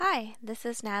Hi, this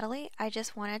is Natalie. I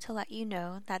just wanted to let you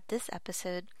know that this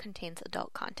episode contains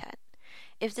adult content.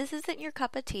 If this isn't your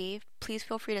cup of tea, please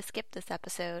feel free to skip this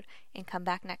episode and come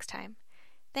back next time.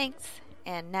 Thanks,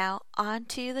 and now on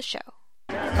to the show.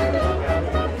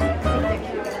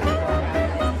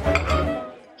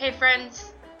 Hey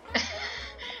friends,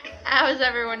 how is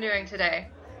everyone doing today?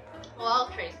 Well,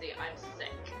 Tracy, I'm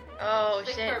sick. Oh,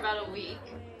 sick shit. for about a week.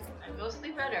 I'm mostly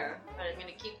better, but I'm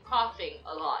gonna keep coughing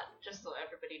a lot, just so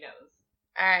everybody knows.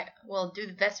 Alright, we'll do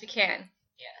the best we can.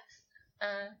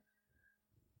 Yes.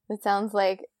 It sounds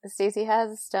like Stacy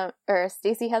has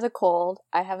Stacy has a cold.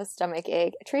 I have a stomach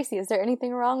ache. Tracy, is there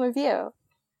anything wrong with you?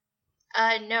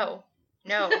 No.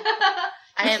 I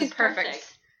am She's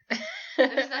perfect.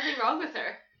 There's nothing wrong with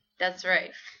her. That's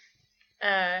right.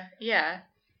 Yeah.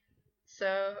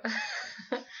 So.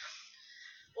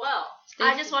 Well, Stacey.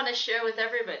 I just want to share with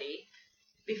everybody.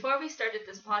 Before we started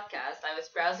this podcast, I was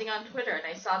browsing on Twitter and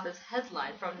I saw this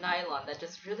headline from Nylon that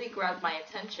just really grabbed my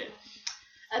attention.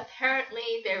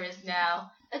 Apparently, there is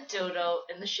now a dodo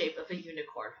in the shape of a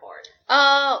unicorn horn.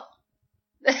 Oh.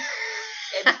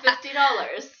 It's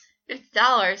 $50.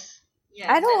 $50.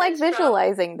 Yeah, I don't and like it's from-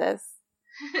 visualizing this.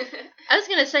 I was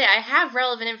gonna say, I have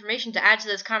relevant information to add to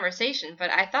this conversation, but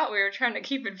I thought we were trying to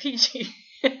keep it PG.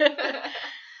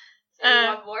 So you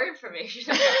want more information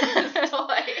about this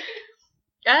toy?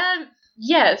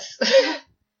 Yes.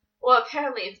 Well,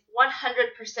 apparently it's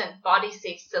 100%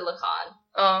 body-safe silicone.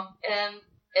 Oh.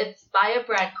 It's by a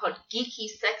brand called Geeky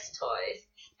Sex Toys,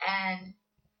 and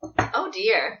oh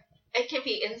dear, it can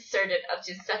be inserted up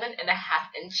to 7.5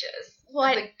 inches.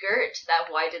 What? With a girt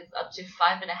that widens up to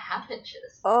 5.5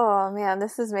 inches. Oh man,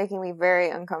 this is making me very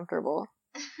uncomfortable.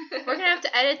 We're gonna have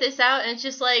to edit this out, and it's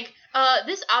just like,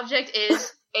 this object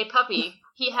is a puppy.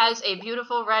 He has a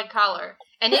beautiful red collar,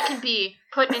 and it can be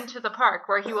put into the park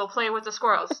where he will play with the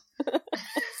squirrels.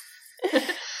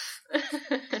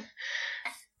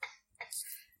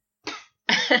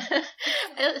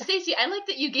 Stacey, I like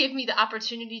that you gave me the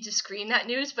opportunity to screen that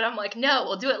news, but I'm like, no,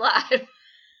 we'll do it live. I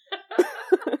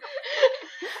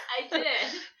did.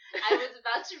 I was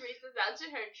about to read this out to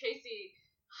her, and Tracy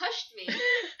hushed me.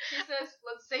 She says,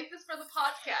 let's save this for the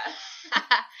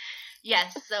podcast.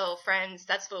 Yes, so friends,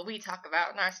 that's what we talk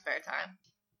about in our spare time.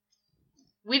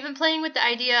 We've been playing with the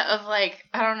idea of, like,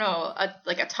 I don't know, a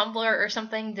Tumblr or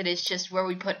something that is just where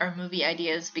we put our movie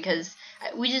ideas, because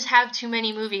we just have too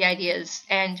many movie ideas,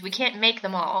 and we can't make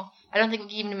them all. I don't think we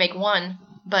can even make one,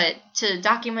 but to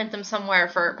document them somewhere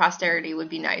for posterity would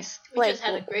be nice. We just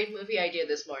had a great movie idea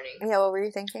this morning. Yeah, what were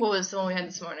you thinking? What was the one we had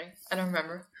this morning? I don't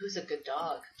remember. Who's a good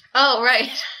dog? Oh,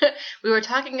 right. We were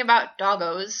talking about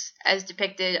doggos as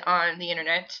depicted on the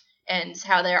internet, and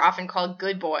how they're often called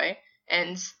good boy.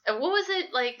 And what was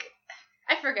it, like,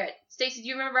 I forget. Stacey, do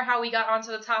you remember how we got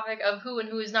onto the topic of who and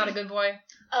who is not a good boy?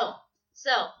 Oh,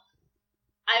 so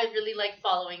I really like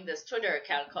following this Twitter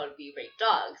account called We Rate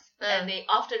Dogs. And they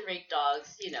often rate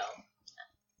dogs,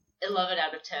 11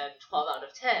 out of 10, 12 out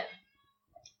of 10.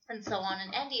 And so on.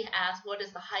 And Andy asked, what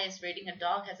is the highest rating a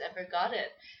dog has ever gotten?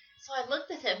 So I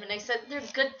looked at him and I said, they're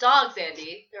good dogs,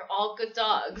 Andy. They're all good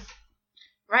dogs.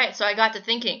 Right, so I got to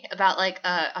thinking about, like,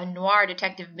 a noir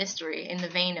detective mystery in the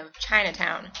vein of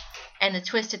Chinatown. And the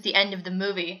twist at the end of the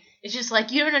movie is just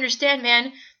like, you don't understand,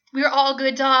 man. We're all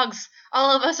good dogs.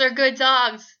 All of us are good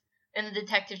dogs. And the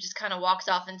detective just kind of walks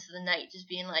off into the night, just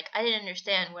being like, I didn't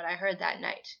understand what I heard that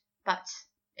night. But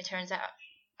it turns out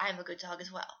I'm a good dog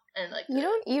as well. And, like, you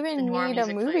don't even need a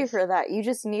movie plays. for that. You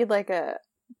just need like a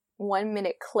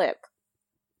 1-minute clip.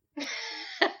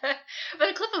 But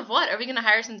a clip of what? Are we going to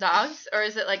hire some dogs? Or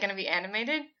is it, like, going to be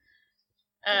animated?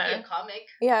 Could be a comic.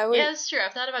 Yeah, Yeah, that's true.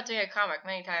 I've thought about doing a comic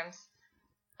many times.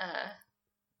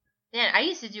 Man, I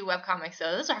used to do webcomics,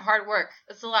 though. Those are hard work.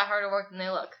 That's a lot harder work than they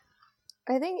look.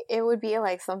 I think it would be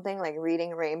like something like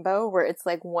Reading Rainbow, where it's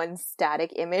like one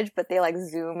static image, but they like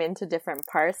zoom into different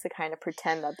parts to kind of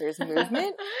pretend that there's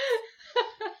movement.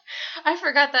 I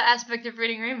forgot that aspect of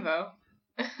Reading Rainbow.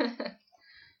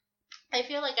 I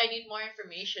feel like I need more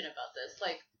information about this.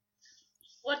 Like,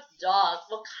 what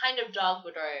kind of dog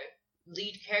would our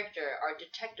lead character, our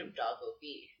detective dog, will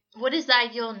be? What is the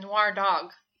ideal noir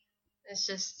dog? It's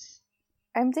just...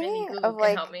 I'm maybe thinking Google of can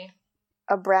like help me.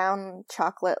 a brown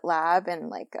chocolate lab and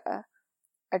like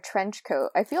a trench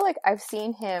coat. I feel like I've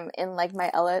seen him in like my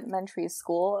elementary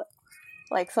school,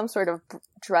 like some sort of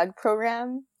drug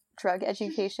program, drug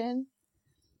education.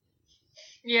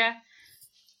 Yeah.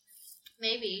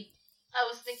 Maybe. I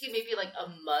was thinking maybe like a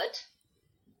mutt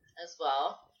as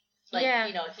well. Like, Yeah.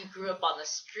 He grew up on the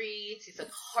streets. He's a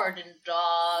hardened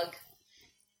dog.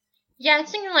 Yeah, I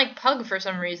was thinking like pug for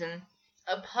some reason.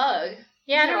 A pug?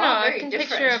 Yeah, I They're don't all know. I very can different.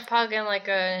 picture a pug in like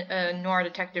a noir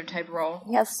detective type role.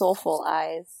 He has soulful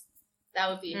eyes. That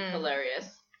would be hilarious.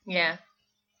 Yeah.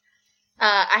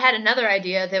 I had another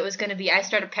idea that was going to be I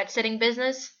start a pet sitting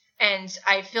business and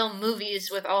I film movies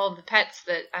with all of the pets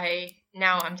that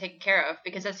I'm taking care of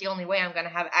because that's the only way I'm going to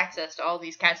have access to all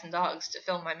these cats and dogs to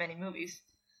film my many movies.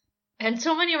 And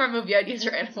so many of our movie ideas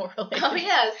are animal related. Oh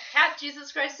yes, Cat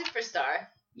Jesus Christ Superstar.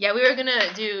 Yeah, we were going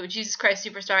to do Jesus Christ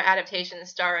Superstar adaptation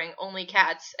starring only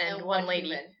cats and one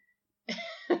lady.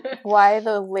 Why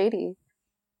the lady?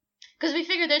 Because we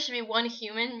figured there should be one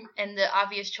human, and the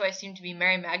obvious choice seemed to be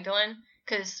Mary Magdalene.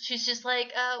 Because she's just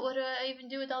like, what do I even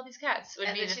do with all these cats? Would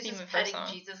And be then the she's theme just of her petting song.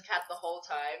 Jesus Cat the whole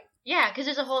time. Yeah, because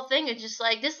there's a whole thing of just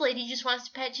like, this lady just wants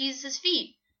to pet Jesus'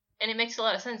 feet. And it makes a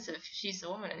lot of sense if she's a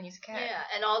woman and he's a cat. Yeah,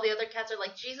 and all the other cats are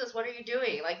like, Jesus, what are you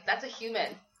doing? Like, that's a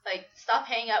human. Like, stop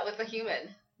hanging out with a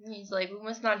human. And he's like, we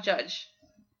must not judge.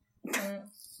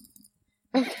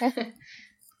 Okay.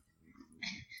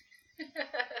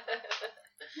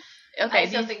 Okay, I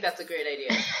still think that's a great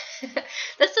idea.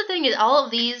 That's the thing is, all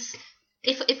of these,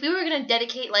 if we were going to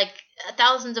dedicate like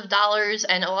thousands of dollars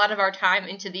and a lot of our time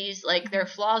into these, like their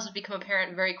flaws would become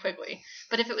apparent very quickly.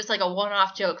 But if it was like a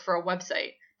one-off joke for a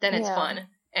website, then it's fun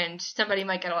and somebody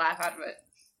might get a laugh out of it.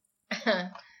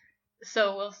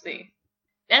 So we'll see.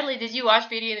 Natalie, did you watch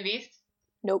Beauty and the Beast?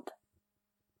 Nope.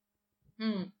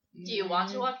 Do you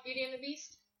want to watch Beauty and the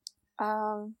Beast?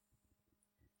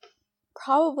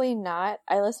 Probably not.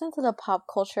 I listened to the pop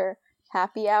culture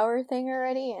happy hour thing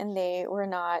already, and they were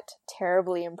not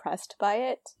terribly impressed by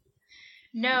it.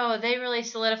 No, they really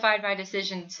solidified my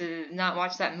decision to not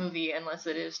watch that movie unless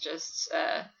it is just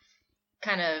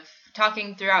kind of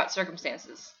talking throughout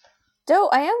circumstances. Though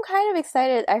I am kind of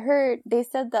excited. I heard they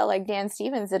said that like Dan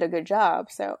Stevens did a good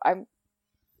job, so I'm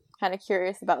kind of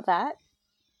curious about that.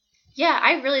 Yeah,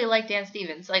 I really like Dan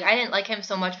Stevens. Like, I didn't like him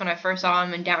so much when I first saw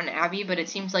him in Downton Abbey, but it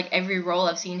seems like every role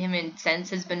I've seen him in since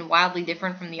has been wildly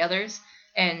different from the others,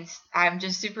 and I'm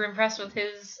just super impressed with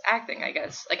his acting, I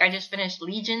guess. Like, I just finished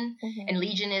Legion, and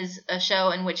Legion is a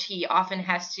show in which he often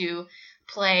has to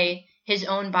play his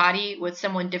own body with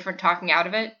someone different talking out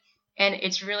of it, and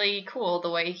it's really cool the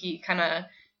way he kind of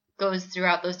goes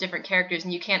throughout those different characters,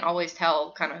 and you can't always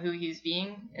tell kind of who he's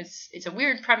being. It's a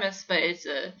weird premise, but it's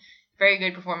a very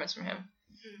good performance from him.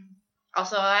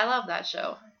 Also, I love that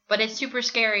show. But it's super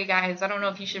scary, guys. I don't know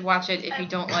if you should watch it if you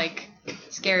don't like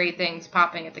scary things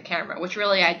popping at the camera, which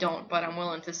really I don't, but I'm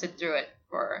willing to sit through it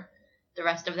for the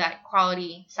rest of that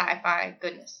quality sci-fi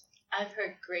goodness. I've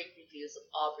heard great reviews of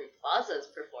Aubrey Plaza's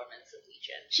performance in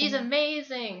Legion. She's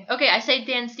amazing. Okay, I say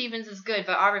Dan Stevens is good,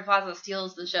 but Aubrey Plaza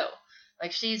steals the show.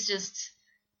 Like, she's just...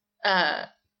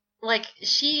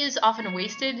 she is often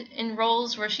wasted in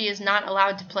roles where she is not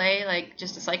allowed to play, like,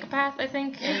 just a psychopath, I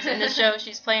think. And in this show,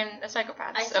 she's playing a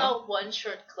psychopath. I saw one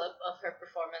short clip of her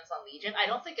performance on Legion. I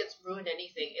don't think it's ruined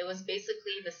anything. It was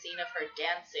basically the scene of her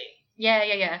dancing.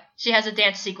 Yeah. She has a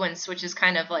dance sequence, which is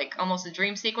kind of like almost a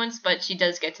dream sequence, but she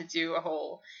does get to do a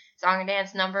whole song and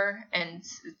dance number, and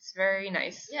it's very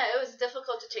nice. Yeah, it was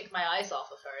difficult to take my eyes off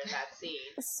of her in that scene.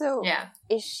 So, yeah.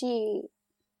 Is she,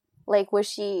 like, was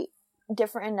she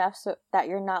different enough so that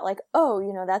you're not like, oh,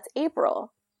 you know, that's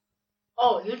April?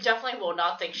 Oh, you definitely will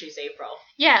not think she's April.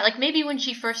 Yeah, like maybe when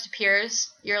she first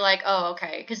appears, you're like, oh,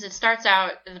 okay. Because it starts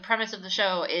out, the premise of the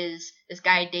show is this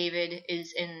guy, David,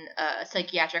 is in a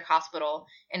psychiatric hospital,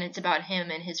 and it's about him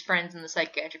and his friends in the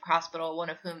psychiatric hospital, one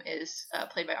of whom is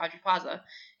played by Aubrey Plaza.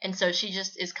 And so she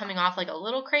just is coming off like a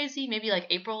little crazy, maybe like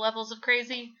April levels of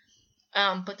crazy.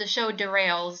 But the show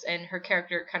derails, and her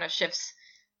character kind of shifts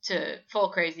to full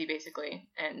crazy, basically.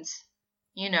 And,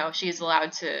 you know, she's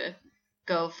allowed to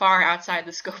go far outside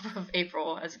the scope of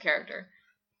April as a character.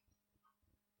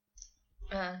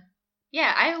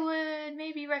 Yeah, I would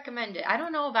maybe recommend it. I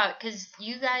don't know about, because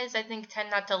you guys, I think, tend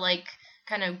not to like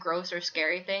kind of gross or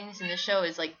scary things, and the show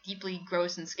is like deeply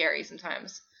gross and scary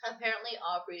sometimes. Apparently,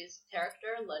 Aubrey's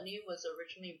character, Lenny, was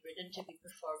originally written to be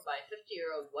performed by a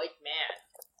 50-year-old white man.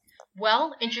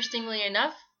 Well, interestingly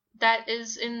enough, that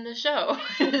is in the show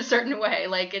in a certain way.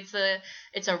 Like, it's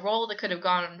a role that could have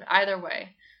gone either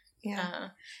way. Yeah.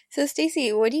 So,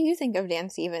 Stacey, what do you think of Dan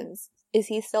Stevens? Is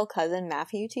he still Cousin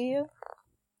Matthew to you?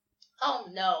 Oh,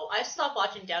 no. I stopped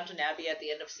watching Downton Abbey at the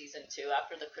end of Season 2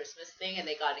 after the Christmas thing, and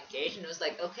they got engaged, and it was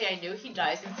like, okay, I knew he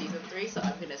dies in Season 3, so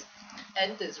I'm going to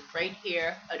end this right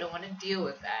here. I don't want to deal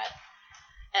with that.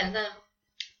 And then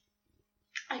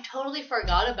I totally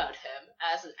forgot about him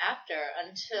as an actor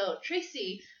until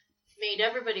Tracy made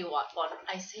everybody watch one.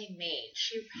 I say made.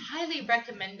 She highly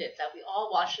recommended that we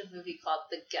all watch a movie called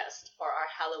The Guest for our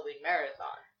Halloween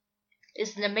marathon.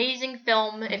 It's an amazing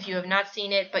film if you have not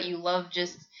seen it, but you love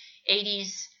just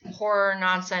 80s horror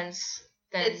nonsense.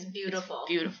 Then It's beautiful. It's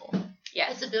beautiful.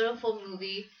 Yes. It's a beautiful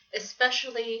movie,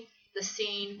 especially the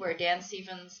scene where Dan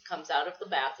Stevens comes out of the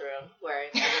bathroom wearing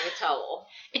only a towel.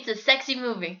 It's a sexy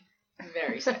movie.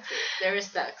 Very sexy. There is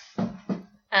sex.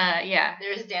 Yeah.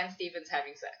 There is Dan Stevens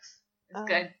having sex. It's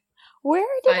good. Where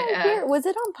did I hear? Was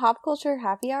it on Pop Culture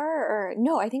Happy Hour? Or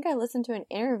no, I think I listened to an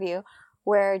interview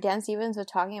where Dan Stevens was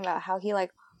talking about how he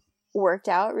like worked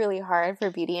out really hard for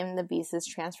Beauty and the Beast's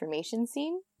transformation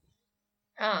scene.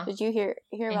 Oh. Did you hear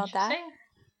about that?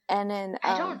 And then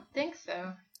I don't think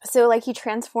so. So like he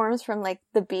transforms from like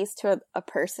the Beast to a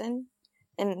person,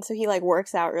 and so he like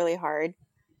works out really hard.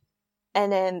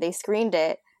 And then they screened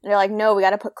it, and they're like, "No, we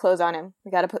got to put clothes on him.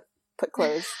 We got to put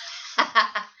clothes."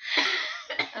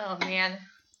 Oh man.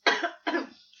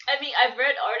 I mean, I've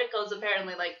read articles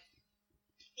apparently like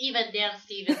even Dan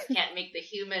Stevens can't make the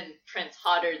human prince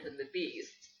hotter than the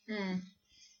Beast.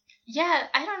 Yeah,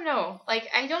 I don't know. Like,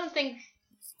 I don't think.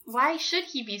 Why should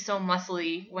he be so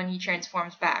muscly when he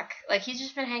transforms back? Like, he's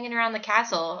just been hanging around the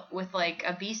castle with like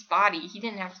a beast body. He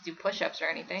didn't have to do push-ups or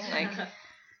anything. Like,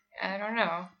 I don't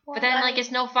know. Well, but then, like,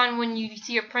 it's no fun when you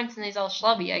see your prince and he's all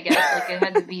schlubby, I guess. Like, it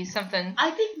had to be something.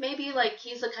 I think maybe, like,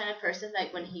 he's the kind of person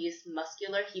that when he's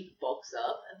muscular, he bulks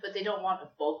up, but they don't want a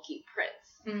bulky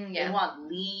prince. Yeah. They want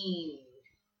lean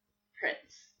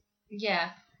prince.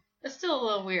 Yeah. It's still a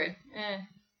little weird.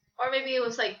 Or maybe it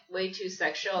was, like, way too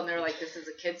sexual, and they're like, this is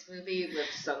a kid's movie with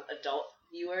some adult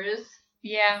viewers.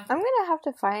 Yeah. I'm gonna have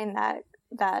to find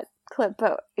that clip,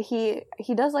 but he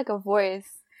does, like, a voice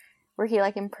where he,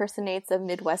 like, impersonates a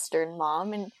Midwestern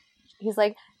mom, and he's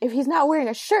like, if he's not wearing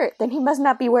a shirt, then he must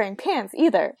not be wearing pants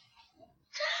either.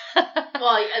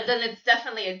 Well, then it's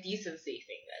definitely a decency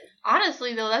thing, then.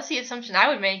 Honestly, though, that's the assumption I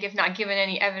would make if not given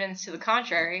any evidence to the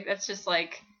contrary. That's just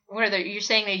like, what are they? You're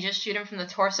saying they just shoot him from the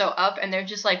torso up, and they're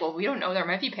just like, well, we don't know. There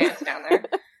might be pants down there.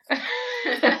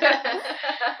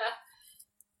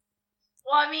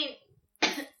 Well, I mean,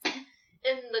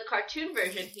 in the cartoon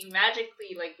version, he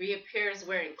magically, like, reappears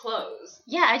wearing clothes.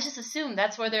 Yeah, I just assumed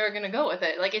that's where they were going to go with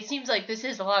it. Like, it seems like this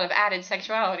is a lot of added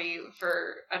sexuality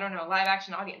for, I don't know,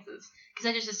 live-action audiences. Because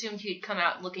I just assumed he'd come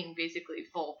out looking basically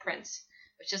full Prince,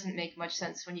 which doesn't make much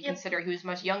sense when you consider he was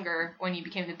much younger when he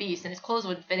became the Beast, and his clothes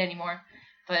wouldn't fit anymore.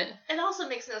 But it also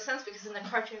makes no sense because in the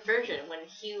cartoon version, when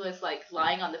he was, like,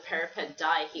 lying on the parapet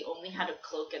dying, he only had a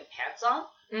cloak and pants on.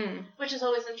 Which is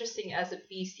always interesting. As a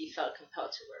beast, he felt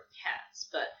compelled to wear pants.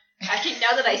 But actually,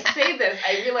 now that I say this,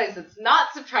 I realize it's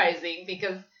not surprising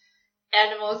because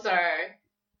animals are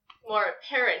more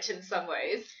apparent in some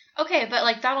ways. Okay, but,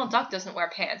 like, Donald Duck doesn't wear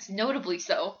pants, notably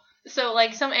so. So,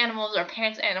 like, some animals are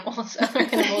pants animals, other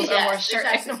animals are more shirt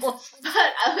animals.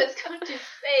 But I was going to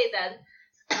say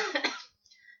that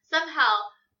somehow,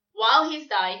 while he's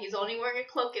dying, he's only wearing a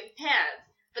cloak and pants.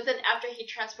 But then after he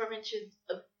transforms into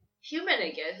a human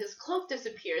again, his cloak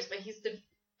disappears, but he's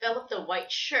developed a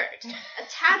white shirt. A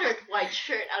tattered white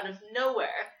shirt out of nowhere.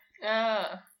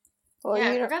 Well, yeah,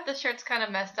 I forgot the shirt's kind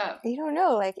of messed up. You don't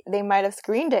know, like, they might have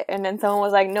screened it, and then someone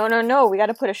was like, no, we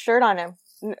gotta put a shirt on him.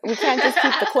 We can't just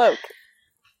keep the cloak.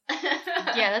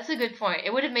 Yeah, that's a good point.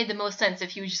 It would have made the most sense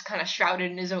if he was just kind of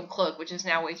shrouded in his own cloak, which is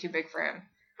now way too big for him.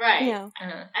 Right. Yeah.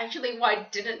 Actually, why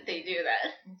didn't they do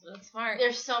that? That's smart.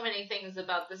 There's so many things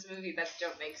about this movie that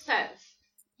don't make sense.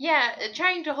 Yeah,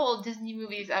 trying to hold Disney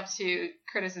movies up to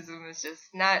criticism is just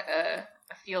not a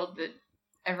field that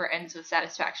ever ends with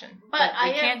satisfaction. But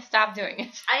we can't stop doing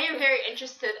it. I am very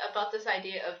interested about this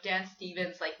idea of Dan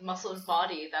Stevens' like muscled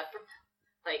body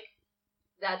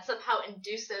that somehow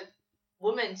induced a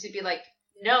woman to be like,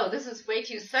 no, this is way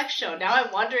too sexual. Now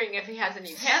I'm wondering if he has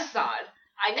any pants on.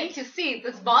 I need to see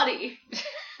this body.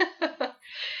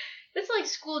 It's like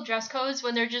school dress codes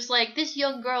when they're just like, this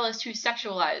young girl is too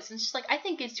sexualized. And it's just like, I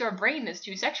think it's your brain that's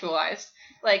too sexualized.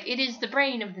 Like, it is the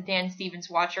brain of the Dan Stevens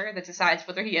watcher that decides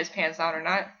whether he has pants on or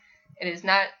not. It is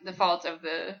not the fault of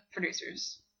the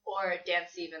producers. Or Dan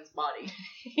Stevens' body.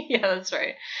 Yeah, that's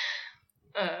right.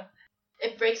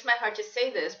 It breaks my heart to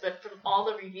say this, but from all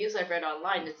the reviews I've read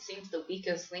online, it seems the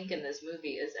weakest link in this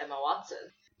movie is Emma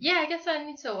Watson. Yeah, I guess I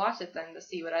need to watch it then to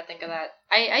see what I think of that.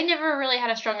 I never really had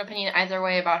a strong opinion either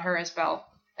way about her as Belle.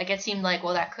 Like, it seemed like,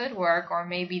 well, that could work, or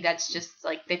maybe that's just,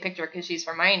 like, they picked her because she's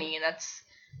Hermione, and that's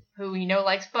who we know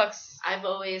likes books. I've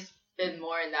always been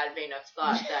more in that vein of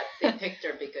thought that they picked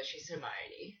her because she's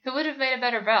Hermione. Who would have made a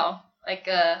better Belle? Like,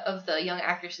 of the young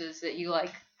actresses that you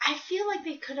like? I feel like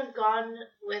they could have gone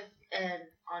with an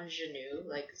ingenue,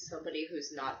 like somebody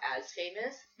who's not as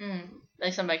famous.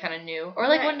 Like somebody kind of new. Or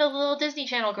like one of the little Disney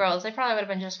Channel girls. They probably would have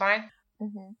been just fine.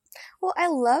 Mm-hmm. Well, I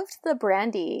loved the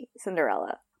Brandy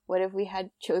Cinderella. What if we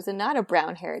had chosen not a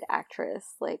brown-haired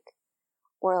actress,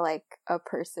 or a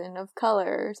person of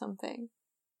color or something?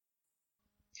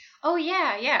 Oh,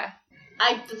 yeah.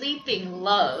 I bleeping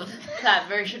love that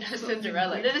version of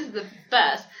Cinderella. It is the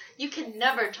best. You can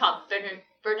never top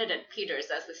Bernadette Peters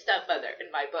as the stepmother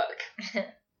in my book.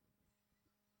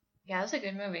 Yeah, that's a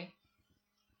good movie.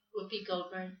 Whoopi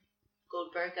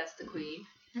Goldberg as the queen.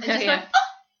 And Oh, just yeah.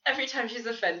 every time she's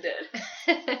offended.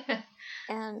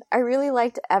 And I really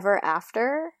liked Ever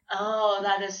After. Oh,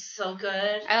 that is so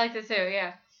good. I like it too,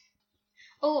 yeah.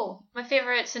 Oh, my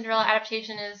favorite Cinderella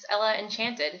adaptation is Ella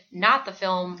Enchanted. Not the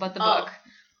film, but the book.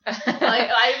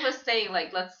 I was saying,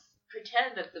 let's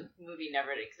pretend that the movie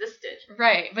never existed.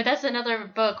 Right, but that's another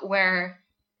book where,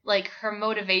 her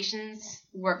motivations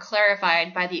were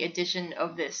clarified by the addition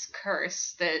of this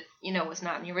curse that, was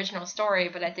not in the original story,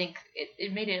 but I think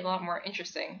it made it a lot more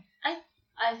interesting.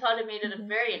 I thought it made it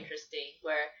very interesting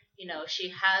where, she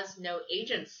has no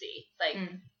agency.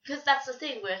 Because that's the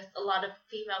thing with a lot of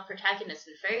female protagonists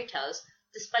in fairy tales,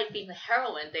 despite being the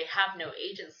heroine, they have no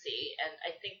agency. And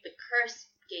I think the curse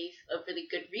gave a really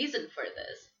good reason for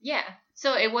this. Yeah.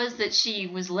 So it was that she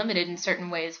was limited in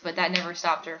certain ways, but that never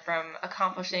stopped her from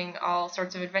accomplishing all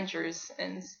sorts of adventures.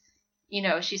 And,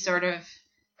 she sort of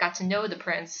got to know the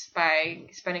prince by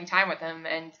spending time with him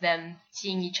and then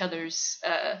seeing each other's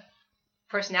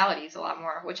personalities a lot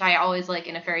more, which I always like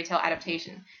in a fairy tale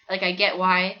adaptation. I get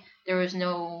why there was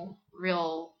no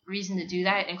real reason to do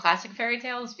that in classic fairy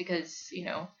tales because,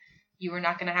 you were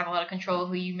not going to have a lot of control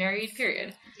who you married,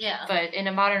 period. Yeah. But in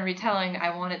a modern retelling,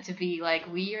 I want it to be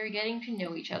we are getting to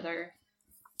know each other.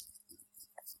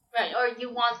 Right, or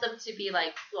you want them to be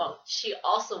she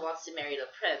also wants to marry the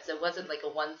prince. It wasn't a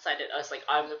one-sided us,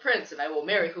 I'm the prince and I will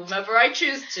marry whomever I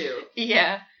choose to.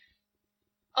 Yeah.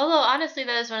 Although, honestly,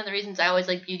 that is one of the reasons I always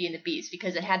like Beauty and the Beast,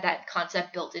 because it had that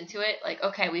concept built into it.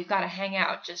 Okay, we've got to hang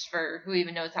out just for who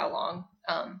even knows how long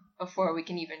before we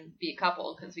can even be a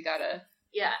couple, because we got to...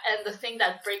 Yeah, and the thing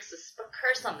that breaks the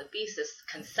curse on the beast is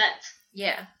consent.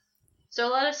 Yeah. So a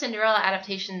lot of Cinderella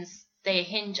adaptations, they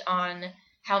hinge on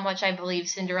how much I believe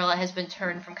Cinderella has been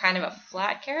turned from kind of a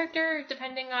flat character,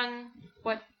 depending on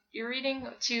what you're reading,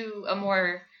 to a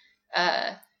more...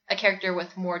 a character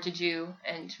with more to do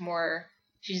and more...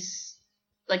 She's,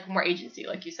 more agency,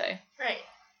 like you say. Right.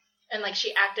 And,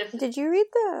 she actively... Did you read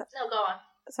the... No, go on.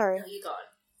 Sorry. No, you go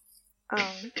on.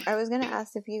 I was gonna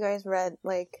ask if you guys read,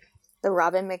 the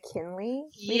Robin McKinley?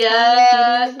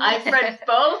 Yes! I've read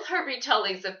both her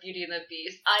retellings of Beauty and the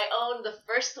Beast. I own the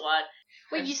first one.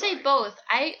 Wait, you say both.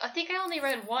 I think I only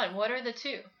read one. What are the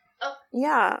two? Oh.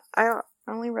 Yeah, I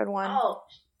only read one. Oh.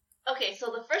 Okay, so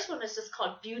the first one is just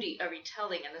called Beauty, a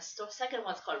retelling, and the second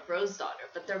one's called Rose Daughter,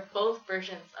 but they're both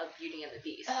versions of Beauty and the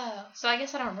Beast. Oh, so I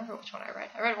guess I don't remember which one I read.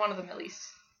 I read one of them at least.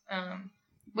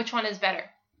 Which one is better?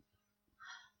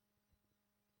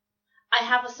 I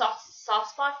have a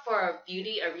soft spot for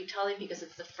Beauty, a retelling, because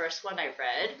it's the first one I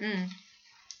read. Mm.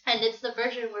 And it's the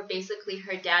version where basically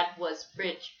her dad was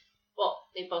rich. Well,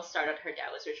 they both started her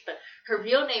dad was rich, but her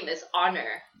real name is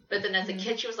Honor. But then as a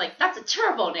kid, she was like, that's a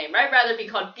terrible name. I'd rather be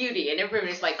called Beauty. And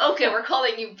everybody's like, okay, we're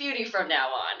calling you Beauty from now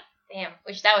on. Damn,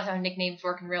 wish that was how nicknames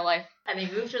work in real life. And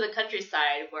they moved to the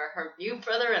countryside where her new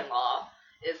brother-in-law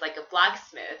is a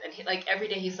blacksmith. And he, every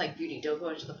day he's like, Beauty, don't go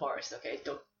into the forest, okay?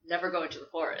 Don't never go into the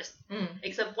forest. Mm.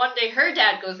 Except one day her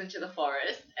dad goes into the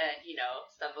forest and,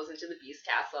 stumbles into the beast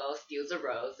castle, steals a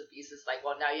rose. The beast is like,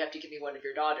 well, now you have to give me one of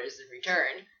your daughters in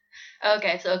return.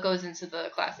 Okay, so it goes into the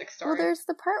classic story. Well, there's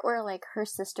the part where, her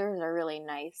sisters are really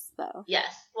nice, though.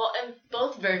 Yes. Well, in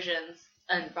both versions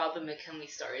and Robin McKinley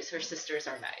stories, her sisters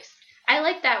are nice. I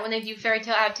like that when they do fairy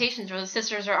tale adaptations where the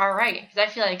sisters are alright, because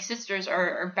I feel like sisters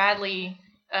are badly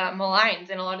maligned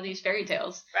in a lot of these fairy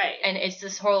tales. Right. And it's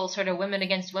this whole sort of women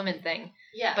against women thing.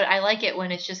 Yeah. But I like it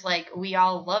when it's just we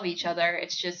all love each other.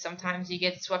 It's just sometimes you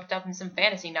get swept up in some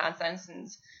fantasy nonsense and,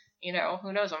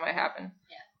 who knows what might happen.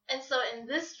 Yeah. And so in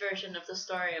this version of the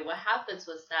story, what happens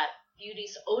was that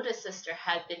Beauty's oldest sister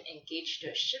had been engaged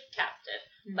to a ship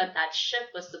captain, but that ship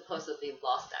was supposedly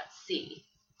lost at sea.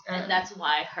 And that's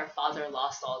why her father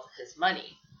lost all his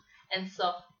money. And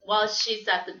so while she's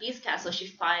at the Beast Castle, she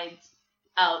finds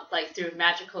out, through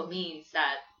magical means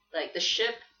that, the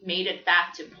ship made it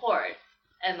back to port,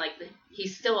 and,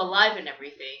 he's still alive and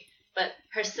everything. But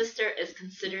her sister is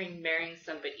considering marrying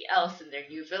somebody else in their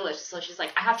new village. So she's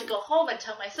like, I have to go home and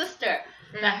tell my sister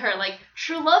that her,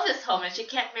 true love is home and she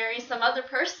can't marry some other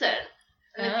person.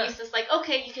 And the beast is like,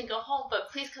 okay, you can go home, but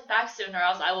please come back soon or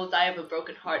else I will die of a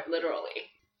broken heart, literally.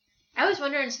 I always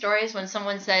wonder in stories when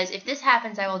someone says, if this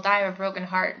happens, I will die of a broken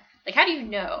heart. Like, how do you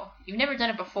know? You've never done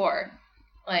it before.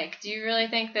 Like, do you really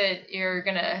think that you're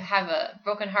gonna have a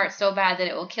broken heart so bad that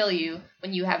it will kill you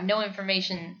when you have no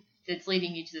information that's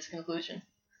leading you to this conclusion?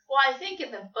 Well, I think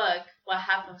in the book, what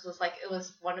happens was, like, it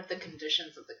was one of the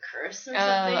conditions of the curse or something.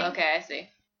 Oh, okay, I see.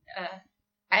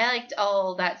 I liked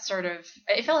all that sort of...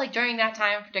 It felt like during that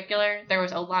time in particular, there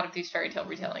was a lot of these fairy tale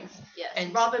retellings. Yes,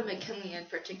 and Robin McKinley in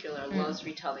particular loves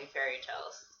retelling fairy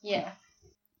tales. Yeah.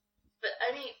 But,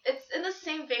 I mean, it's in the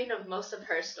same vein of most of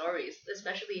her stories,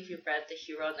 especially if you've read The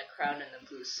Hero and the Crown and the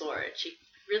Blue Sword. She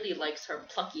really likes her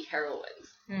plucky heroines.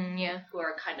 Yeah. Who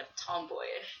are kind of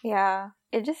tomboyish. Yeah.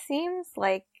 It just seems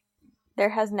like there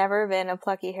has never been a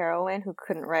plucky heroine who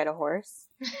couldn't ride a horse.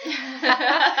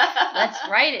 Let's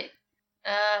write it.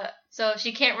 So if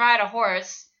she can't ride a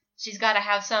horse, she's got to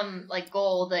have some, like,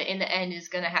 goal that in the end is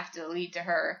going to have to lead to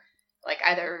her, like,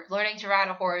 either learning to ride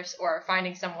a horse or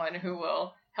finding someone who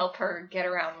will help her get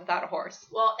around without a horse.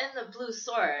 Well, in the Blue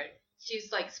Sword,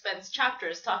 she's, like, spends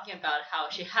chapters talking about how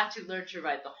she had to learn to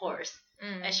ride the horse.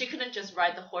 And she couldn't just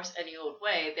ride the horse any old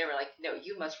way. They were like, no,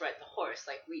 you must ride the horse.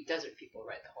 Like, we desert people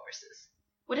ride the horses.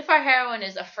 What if our heroine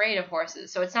is afraid of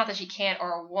horses? So it's not that she can't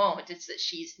or won't, it's that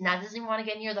she's not doesn't want to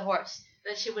get near the horse.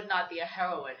 Then she would not be a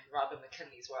heroine in Robin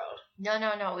McKinley's world.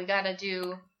 No. We gotta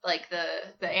do, like,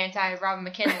 the anti-Robin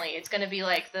McKinley. It's gonna be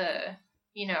like the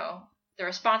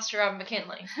response to Robin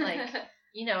McKinley. Like,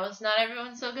 it's not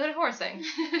everyone's so good at horsing.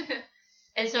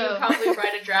 And so... you probably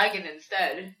ride a dragon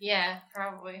instead. Yeah,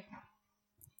 probably.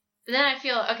 But then I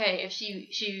feel, okay, if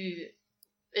she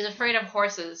is afraid of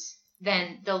horses,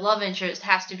 then the love interest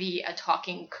has to be a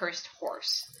talking cursed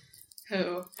horse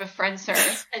who befriends her.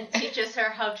 And teaches her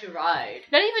how to ride.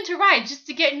 Not even to ride, just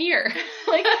to get near.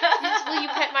 Like, will you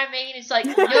pet my mane? It's like,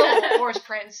 no, horse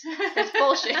prince. That's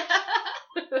bullshit.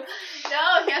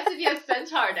 No, he has to be a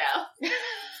centaur now.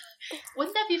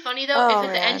 Wouldn't that be funny, though, if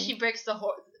at the end she breaks the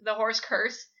horse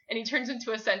curse and he turns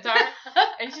into a centaur?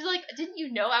 And she's like, didn't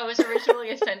you know I was originally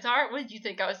a centaur? What did you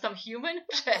think, I was some human? Who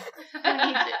needs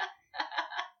it?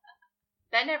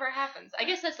 That never happens. I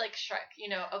guess that's like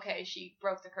Shrek, okay, she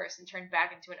broke the curse and turned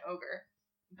back into an ogre.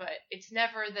 But it's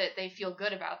never that they feel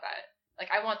good about that. Like,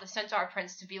 I want the centaur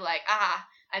prince to be like,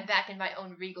 I'm back in my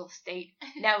own regal state.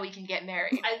 Now we can get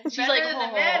married. She's better like, than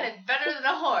a man and better than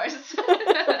a horse.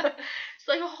 It's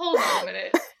like, hold on a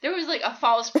minute. There was, like, a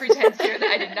false pretense here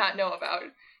that I did not know about.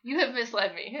 You have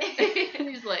misled me. And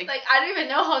he's like... Like, I don't even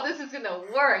know how this is gonna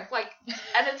work, like,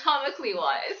 anatomically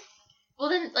wise. Well,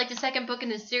 then, like, the second book in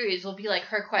this series will be, like,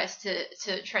 her quest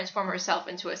to transform herself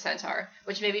into a centaur,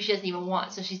 which maybe she doesn't even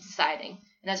want, so she's deciding.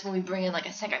 And that's when we bring in, like,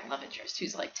 a second love interest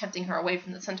who's, like, tempting her away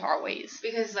from the centaur ways.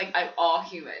 Because, like, I'm all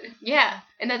human. Yeah,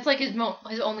 and that's, like, his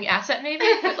only asset, maybe?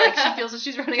 But, like, she feels that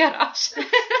she's running out of options.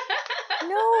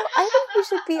 No, I think he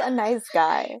should be a nice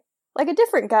guy. Like, a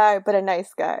different guy, but a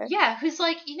nice guy. Yeah, who's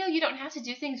like, you don't have to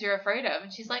do things you're afraid of.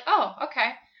 And she's like, oh,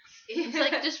 okay. It's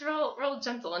like, just real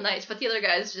gentle and nice. But the other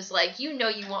guy's just like, you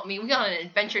want me. We go on an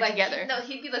adventure together. No,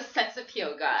 he'd be the sex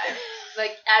appeal guy.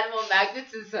 Like, animal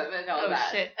magnetism and all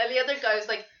that. Shit. And the other guy's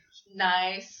like,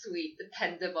 nice, sweet,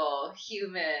 dependable,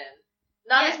 human.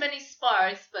 Not as many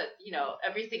sparks, but,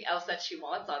 everything else that she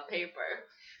wants on paper.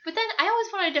 But then I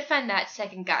always want to defend that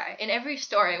second guy. In every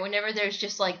story, whenever there's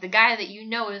just, like, the guy that you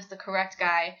know is the correct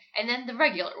guy, and then the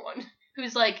regular one,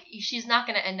 who's like, she's not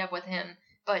going to end up with him,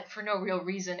 but for no real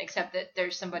reason except that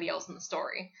there's somebody else in the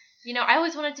story. I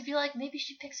always wanted to be like, maybe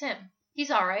she picks him.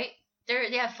 He's alright.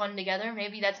 They have fun together.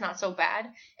 Maybe that's not so bad.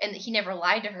 And he never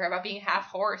lied to her about being half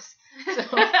horse.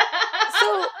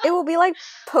 So it will be like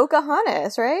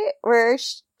Pocahontas, right? Where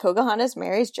Pocahontas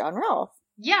marries John Ralph.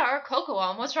 Yeah, or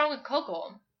Kocoum. What's wrong with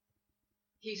Kocoum?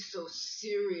 He's so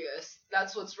serious.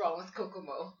 That's what's wrong with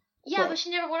Kokomo. Yeah, but she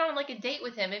never went on, like, a date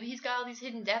with him. Maybe he's got all these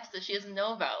hidden depths that she doesn't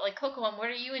know about. Like, Kocoum, what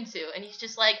are you into? And he's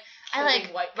just like, I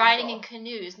like riding in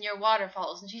canoes near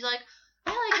waterfalls. And she's like,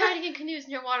 I like riding in canoes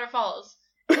near waterfalls.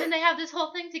 And then they have this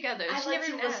whole thing together. I like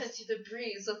to listen to the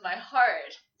breeze of my heart.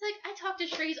 It's like, I talk to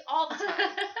trees all the time.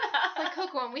 It's like,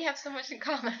 Kocoum, we have so much in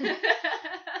common.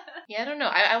 Yeah, I don't know.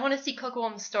 I want to see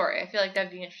Kocoum's story. I feel like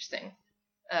that'd be interesting.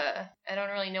 I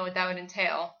don't really know what that would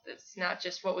entail. It's not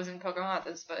just what was in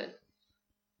Pocahontas, but...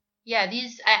 Yeah,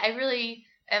 I really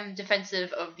am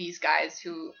defensive of these guys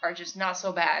who are just not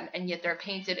so bad, and yet they're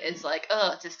painted as like,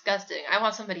 ugh, disgusting. I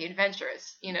want somebody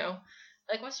adventurous,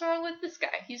 Like, what's wrong with this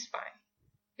guy? He's fine.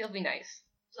 He'll be nice.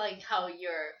 It's like how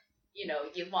you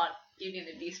want Beauty and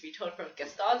the Beast retold from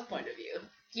Gaston's point of view.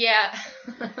 Yeah.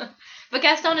 But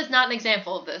Gaston is not an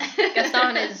example of this.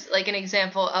 Gaston is, like, an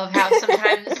example of how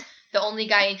sometimes the only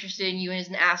guy interested in you is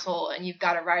an asshole, and you've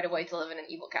got to ride away to live in an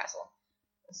evil castle.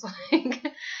 It's like...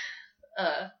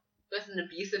 with an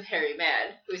abusive hairy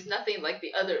man who's nothing like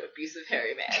the other abusive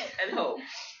hairy man at home.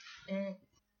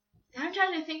 I'm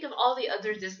trying to think of all the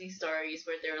other Disney stories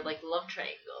where there were like love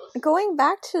triangles. Going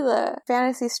back to the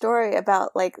fantasy story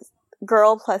about like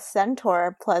girl plus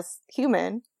centaur plus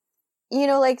human, you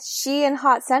know, like she and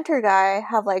hot centaur guy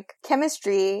have like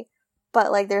chemistry,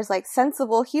 but like there's like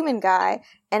sensible human guy,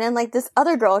 and then like this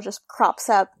other girl just crops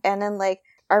up, and then like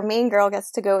our main girl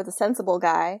gets to go with the sensible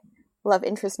guy, love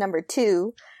interest number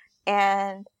 2,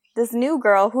 and this new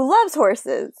girl who loves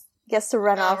horses gets to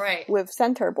run off with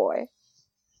centaur boy.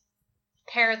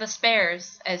 Pair the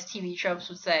spares, as TV tropes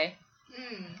would say.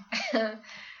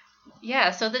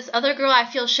 Yeah, so this other girl I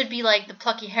feel should be like the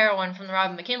plucky heroine from the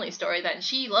Robin McKinley story, that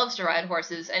she loves to ride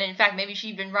horses, and in fact maybe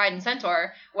she'd been riding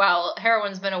centaur while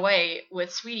heroine's been away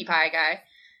with Sweetie Pie guy.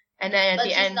 And then at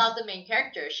the end... But she's not the main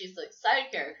character, she's like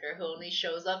side character who only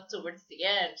shows up towards the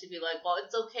end to be like, well,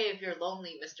 it's okay if you're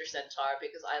lonely, Mr. Centaur,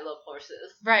 because I love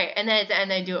horses. Right, and then at the end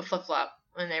they do a flip-flop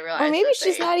when they realize or maybe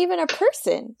she's not even a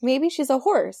person. Maybe she's a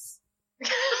horse.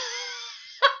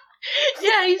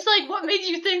 Yeah, he's like, what made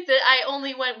you think that I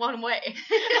only went one way?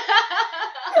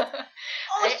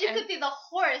 She could be the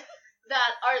horse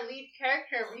that our lead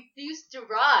character refused to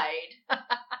ride.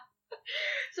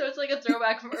 So it's like a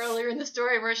throwback from earlier in the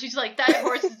story where she's like, that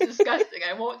horse is disgusting,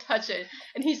 I won't touch it.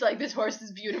 And he's like, this horse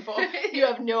is beautiful. You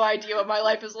have no idea what my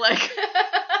life is like.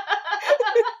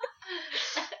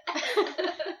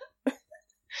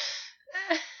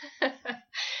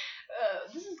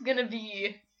 This is gonna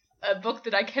be a book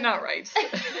that I cannot write.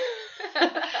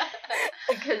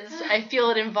 Because I feel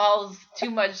it involves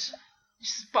too much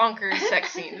bonkers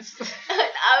sex scenes.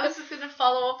 I was just going to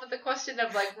follow up with the question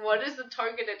of, like, what is the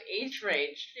targeted age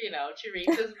range, you know, to read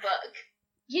this book?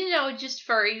 You know, just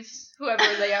furries, whoever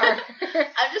they are.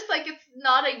 I'm just like, it's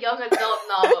not a young adult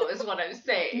novel, is what I'm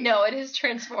saying. No, it is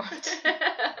transformed.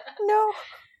 No.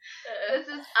 This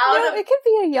is out of... It could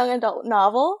be a young adult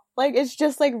novel. Like, it's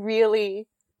just, like, really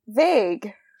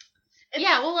vague.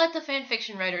 Yeah, we'll let the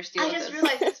fanfiction writers deal with this. I just this.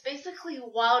 realized it's basically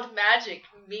Wild Magic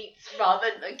meets Robin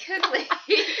McKinley.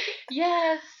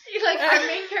 Yes. Like, our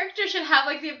main character should have,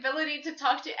 like, the ability to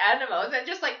talk to animals, and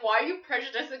just, like, why are you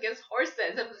prejudiced against horses?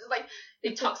 And it was like,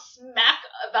 they talk smack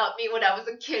about me when I was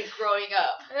a kid growing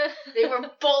up. They were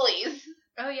bullies.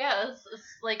 Oh, yeah, it's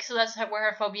like, so that's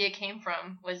where her phobia came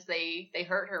from, was they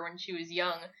hurt her when she was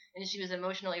young, and she was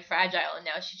emotionally fragile, and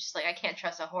now she's just like, I can't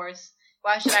trust a horse.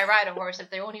 Why should I ride a horse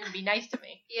if they won't even be nice to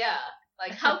me? Yeah.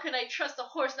 Like, how can I trust a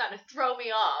horse not to throw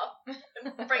me off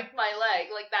and break my leg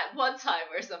like that one time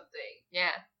or something?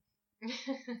 Yeah.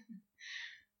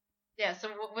 Yeah, so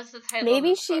what's the title?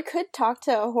 Maybe she could talk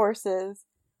to horses,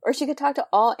 or she could talk to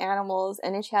all animals,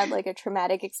 and then she had, like, a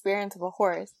traumatic experience with a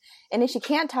horse. And then she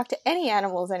can't talk to any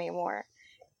animals anymore.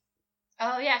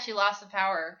 Oh, yeah, she lost the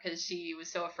power because she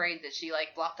was so afraid that she,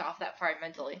 like, blocked off that part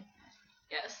mentally.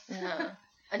 Yes.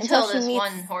 Until this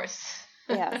one horse.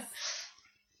 Yes.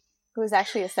 Who is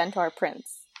actually a centaur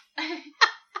prince. And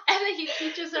then he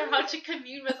teaches her how to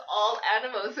commune with all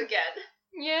animals again.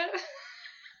 Yeah.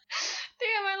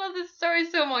 Damn, I love this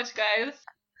story so much, guys.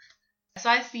 So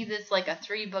I see this like a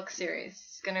 3-book series.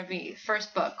 It's gonna be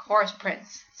first book, Horse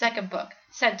Prince. Second book,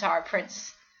 Centaur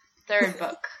Prince. Third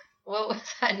book, what was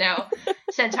that now?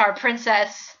 Centaur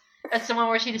Princess. That's the one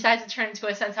where she decides to turn into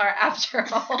a centaur after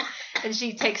all, and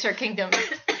she takes her kingdom.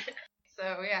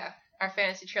 So yeah, our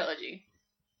fantasy trilogy.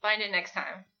 Find it next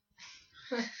time.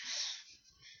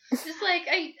 Just like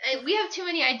we have too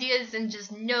many ideas and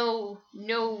just no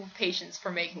patience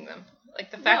for making them. Like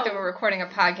the fact that we're recording a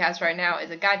podcast right now is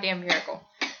a goddamn miracle.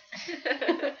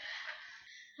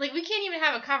 Like we can't even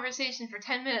have a conversation for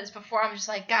 10 minutes before I'm just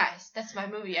like, guys, that's my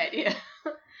movie idea.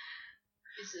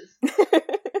 This is.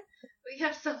 We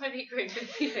have so many great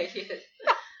movie ideas.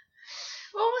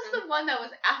 What was the one that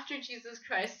was after Jesus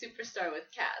Christ Superstar with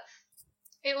cats?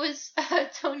 It was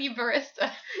Tony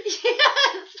Barista.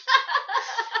 Yes!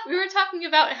 We were talking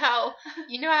about how,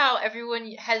 you know how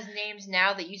everyone has names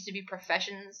now that used to be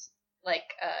professions? Like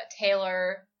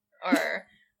tailor or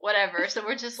whatever. So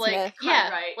we're just like, Smith.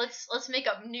 yeah, Right. let's make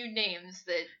up new names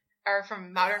that are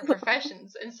from modern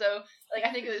professions. And so, like,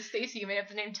 I think it was Stacy who made up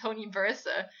the name Tony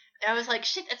Barista. And I was like,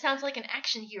 shit, that sounds like an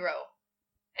action hero.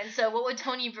 And so what would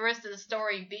Tony Barista's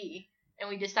story be? And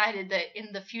we decided that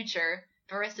in the future,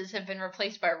 baristas have been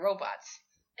replaced by robots.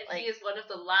 And he is one of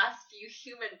the last few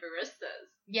human baristas.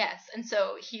 Yes, and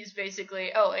so he's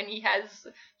basically, and he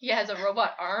has a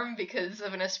robot arm because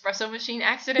of an espresso machine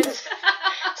accident.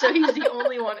 So he's the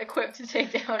only one equipped to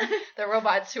take down the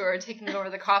robots who are taking over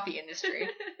the coffee industry.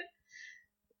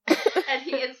 And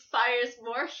he inspires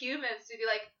more humans to be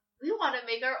like, we want to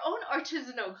make our own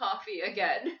artisanal coffee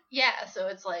again. Yeah, so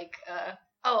it's like,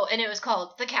 and it was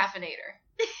called The Caffeinator,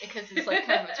 because it's like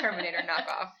kind of a Terminator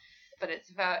knockoff, but it's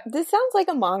about... This sounds like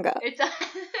a manga. It's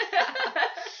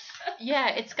yeah,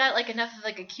 it's got like enough of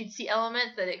like a cutesy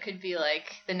element that it could be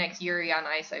like the next Yuri on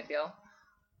Ice, I feel.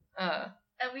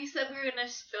 And we said we were going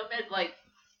to film it like,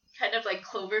 kind of like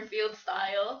Cloverfield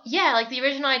style. Yeah, like the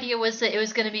original idea was that it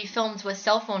was going to be filmed with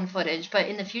cell phone footage, but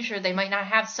in the future they might not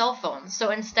have cell phones.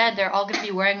 So instead they're all going to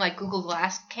be wearing like Google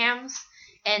Glass cams,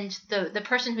 and the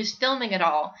person who's filming it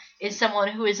all is someone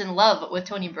who is in love with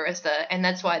Tony Barista, and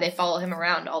that's why they follow him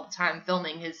around all the time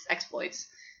filming his exploits.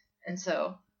 And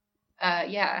so,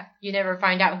 yeah, you never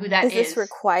find out who that is. Is this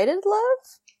requited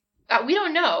love? We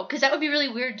don't know, because that would be really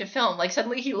weird to film. Like,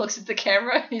 suddenly he looks at the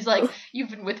camera, and he's like, you've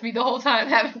been with me the whole time,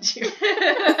 haven't you?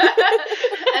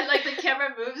 And, like, the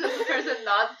camera moves as the person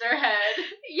nods their head.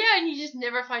 Yeah, and you just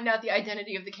never find out the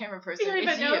identity of the camera person. You don't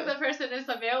even it's know you. if the person is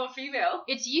a male or female.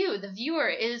 It's you. The viewer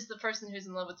is the person who's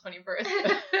in love with Tony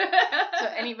Barista. So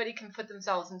anybody can put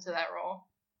themselves into that role.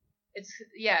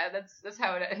 That's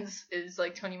how it ends, is,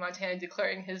 like, Tony Montana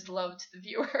declaring his love to the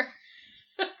viewer.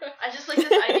 I just like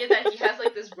this idea that he has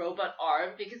like this robot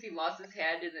arm because he lost his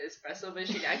hand in the espresso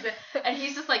machine accident, and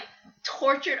he's just like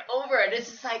tortured over it.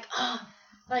 It's just like,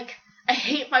 like I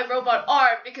hate my robot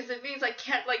arm because it means I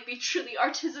can't like be truly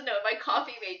artisanal in my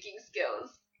coffee making skills.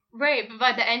 Right, but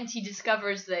by the end he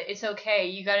discovers that it's okay.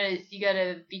 You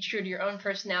gotta be true to your own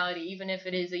personality, even if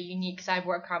it is a unique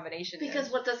cyborg combination. Because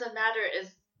what doesn't matter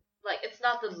is like it's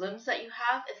not the limbs that you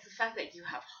have; it's the fact that you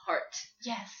have heart.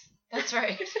 Yes. That's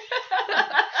right.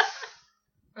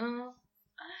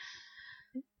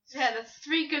 Yeah, that's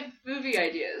 3 good movie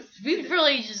ideas. We've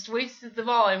really just wasted them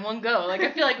all in one go. Like,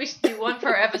 I feel like we should do one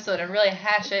per episode and really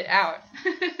hash it out.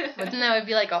 But then that would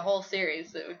be like a whole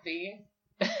series. That would be...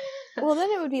 Well,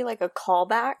 then it would be like a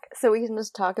callback, so we can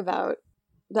just talk about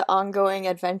the ongoing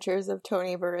adventures of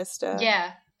Tony Barista.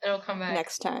 Yeah, it'll come back.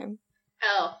 Next time.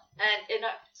 Oh, and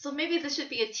so maybe this should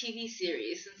be a TV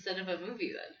series instead of a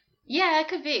movie then. Yeah, it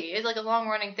could be. It's like a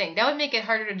long-running thing. That would make it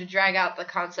harder to drag out the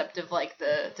concept of, like,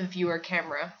 the viewer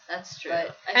camera. That's true.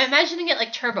 But I'm imagining it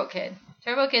like Turbo Kid.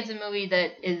 Turbo Kid's a movie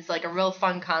that is, like, a real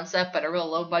fun concept, but a real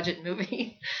low-budget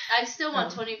movie. I still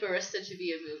want Tony Barista to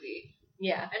be a movie.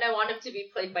 Yeah. And I want him to be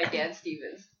played by Dan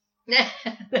Stevens.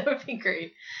 That would be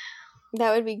great.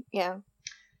 That would be, yeah.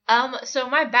 So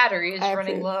my battery is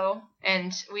running low,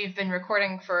 and we've been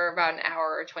recording for about an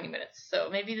hour or 20 minutes,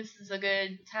 so maybe this is a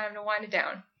good time to wind it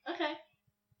down. Okay.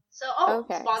 So,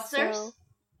 okay, sponsors? so...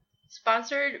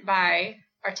 Sponsored by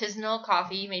artisanal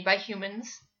coffee made by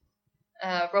humans.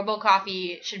 Robo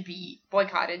Coffee should be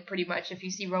boycotted, pretty much. If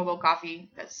you see Robo Coffee,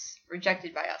 that's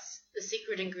rejected by us. The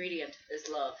secret ingredient is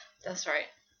love. That's right.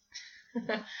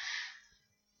 Do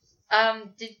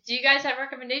you guys have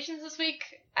recommendations this week?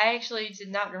 I actually did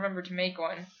not remember to make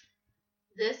one.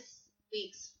 This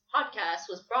week's podcast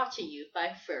was brought to you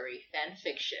by Furry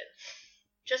Fanfiction.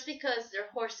 Just because they're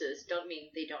horses don't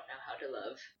mean they don't know how to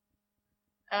love.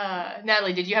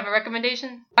 Natalie, did you have a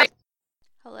recommendation?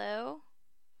 Hello?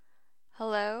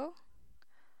 Hello?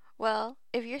 Well,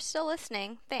 if you're still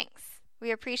listening, thanks. We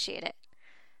appreciate it.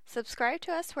 Subscribe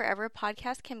to us wherever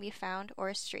podcasts can be found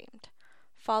or streamed.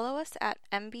 Follow us at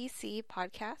MBC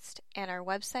Podcast, and our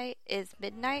website is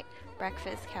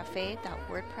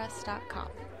midnightbreakfastcafe.wordpress.com.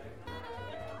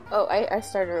 Oh, I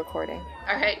started recording.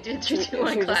 Alright, do 3, 2,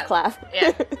 1, Should we clap. just clap?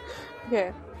 Yeah.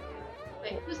 Okay.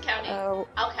 Wait, who's counting? Oh.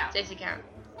 I'll count. Stacey, count.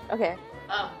 Okay.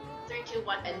 3, 2,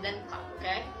 1, and then clap,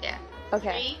 okay? Yeah.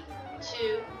 Okay. 3,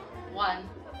 2, 1.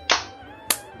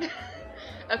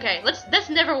 Okay, this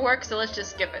never works, so let's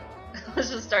just skip it. Let's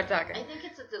just start talking. I think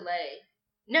it's a delay.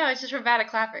 No, it's just we're bad at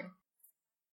clapping.